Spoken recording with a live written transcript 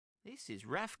This is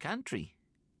rough country.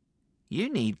 You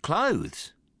need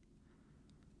clothes.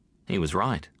 He was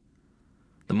right.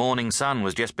 The morning sun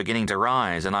was just beginning to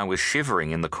rise, and I was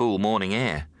shivering in the cool morning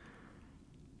air.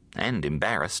 And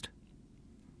embarrassed.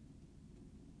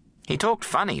 He talked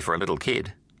funny for a little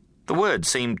kid. The words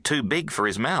seemed too big for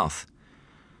his mouth.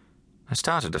 I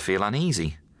started to feel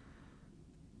uneasy.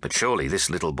 But surely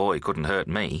this little boy couldn't hurt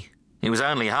me. He was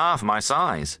only half my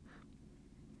size.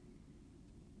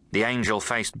 The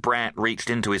angel-faced brat reached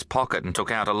into his pocket and took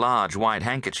out a large white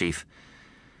handkerchief.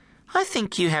 "I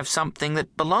think you have something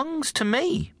that belongs to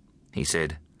me," he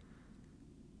said.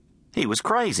 He was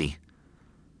crazy.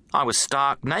 I was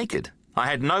stark naked. I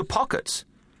had no pockets.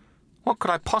 What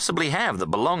could I possibly have that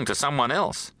belonged to someone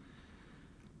else?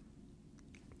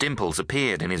 Dimples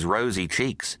appeared in his rosy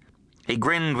cheeks. He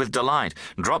grinned with delight,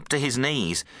 dropped to his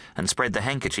knees, and spread the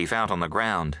handkerchief out on the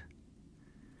ground.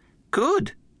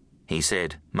 "Good," he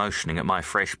said, motioning at my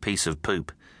fresh piece of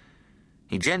poop.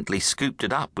 He gently scooped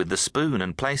it up with the spoon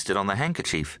and placed it on the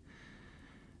handkerchief.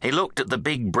 He looked at the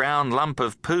big brown lump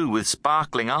of poo with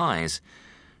sparkling eyes,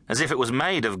 as if it was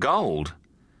made of gold.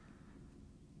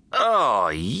 Oh,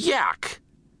 yuck!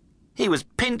 He was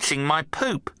pinching my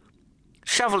poop,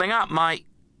 shoveling up my...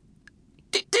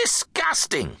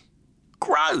 Disgusting!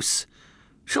 Gross!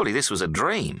 Surely this was a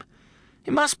dream.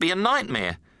 It must be a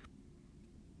nightmare.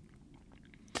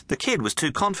 The kid was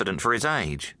too confident for his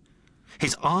age.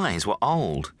 His eyes were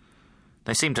old.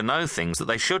 They seemed to know things that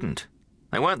they shouldn't.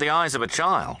 They weren't the eyes of a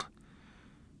child.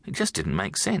 It just didn't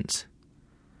make sense.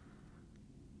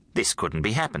 This couldn't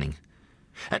be happening.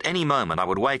 At any moment I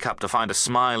would wake up to find a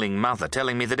smiling mother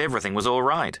telling me that everything was all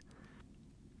right.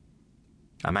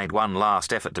 I made one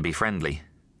last effort to be friendly.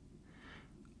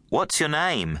 "What's your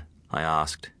name?" I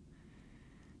asked.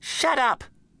 "Shut up,"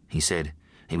 he said.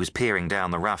 He was peering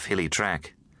down the rough, hilly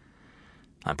track.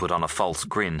 I put on a false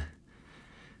grin.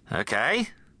 "Okay,"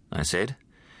 I said.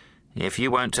 "If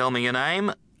you won't tell me your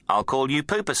name, I'll call you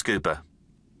Pooper Scooper."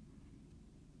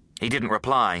 He didn't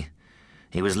reply.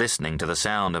 He was listening to the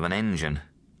sound of an engine.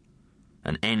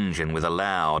 An engine with a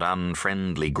loud,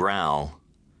 unfriendly growl.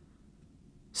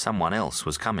 Someone else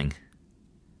was coming.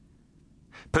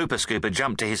 Pooper Scooper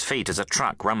jumped to his feet as a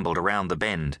truck rumbled around the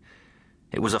bend.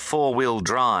 It was a four-wheel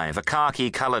drive, a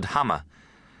khaki-coloured Hummer.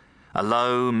 A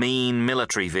low, mean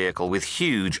military vehicle with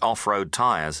huge off-road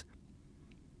tyres.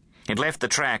 It left the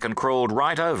track and crawled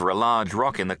right over a large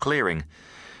rock in the clearing.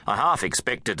 I half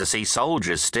expected to see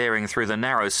soldiers staring through the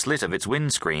narrow slit of its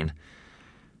windscreen.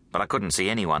 But I couldn't see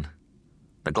anyone.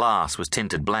 The glass was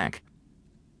tinted black.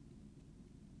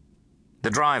 The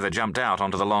driver jumped out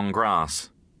onto the long grass.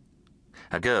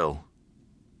 A girl.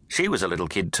 She was a little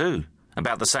kid too,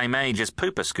 about the same age as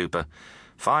Pooper Scooper,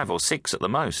 5 or 6 at the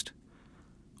most.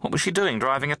 What was she doing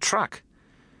driving a truck?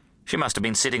 She must have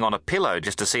been sitting on a pillow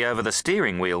just to see over the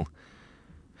steering wheel.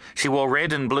 She wore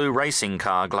red and blue racing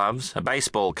car gloves, a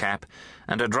baseball cap,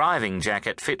 and a driving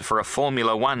jacket fit for a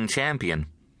Formula One champion.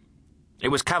 It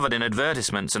was covered in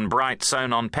advertisements and bright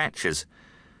sewn-on patches.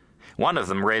 One of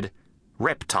them read,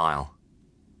 "Reptile."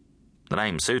 The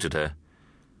name suited her.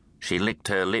 She licked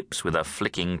her lips with a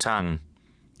flicking tongue,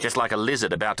 just like a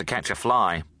lizard about to catch a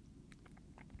fly.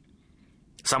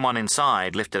 Someone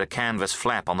inside lifted a canvas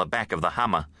flap on the back of the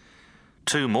Hummer.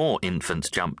 2 more infants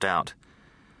jumped out.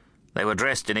 They were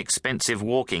dressed in expensive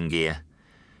walking gear.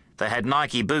 They had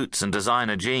Nike boots and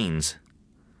designer jeans.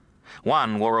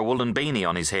 One wore a woolen beanie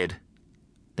on his head.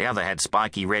 The other had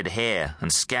spiky red hair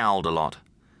and scowled a lot.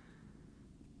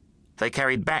 They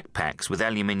carried backpacks with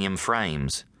aluminium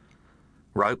frames.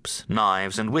 Ropes,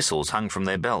 knives, and whistles hung from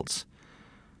their belts.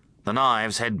 The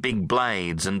knives had big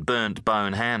blades and burnt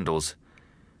bone handles.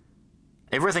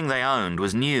 Everything they owned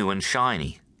was new and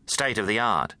shiny,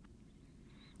 state-of-the-art.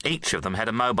 Each of them had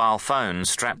a mobile phone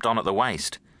strapped on at the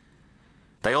waist.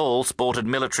 They all sported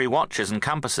military watches and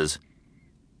compasses.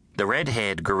 The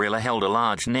red-haired gorilla held a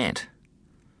large net.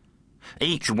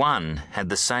 Each one had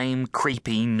the same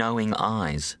creepy, knowing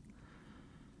eyes.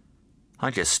 I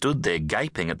just stood there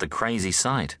gaping at the crazy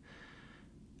sight.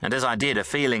 And as I did, a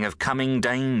feeling of coming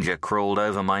danger crawled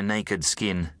over my naked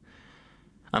skin.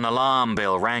 An alarm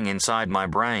bell rang inside my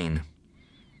brain.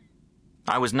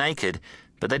 I was naked,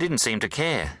 but they didn't seem to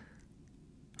care.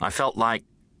 I felt like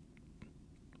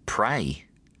prey.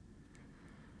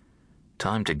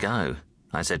 "Time to go,"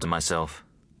 I said to myself.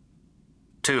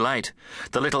 Too late.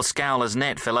 The little scowler's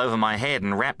net fell over my head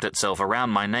and wrapped itself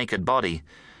around my naked body.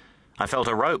 I felt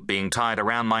a rope being tied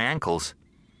around my ankles.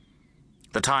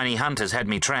 The tiny hunters had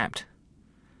me trapped.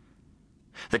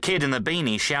 The kid in the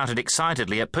beanie shouted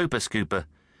excitedly at Pooper Scooper.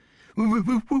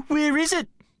 "Where is it?"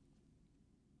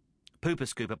 Pooper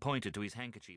Scooper pointed to his handkerchief.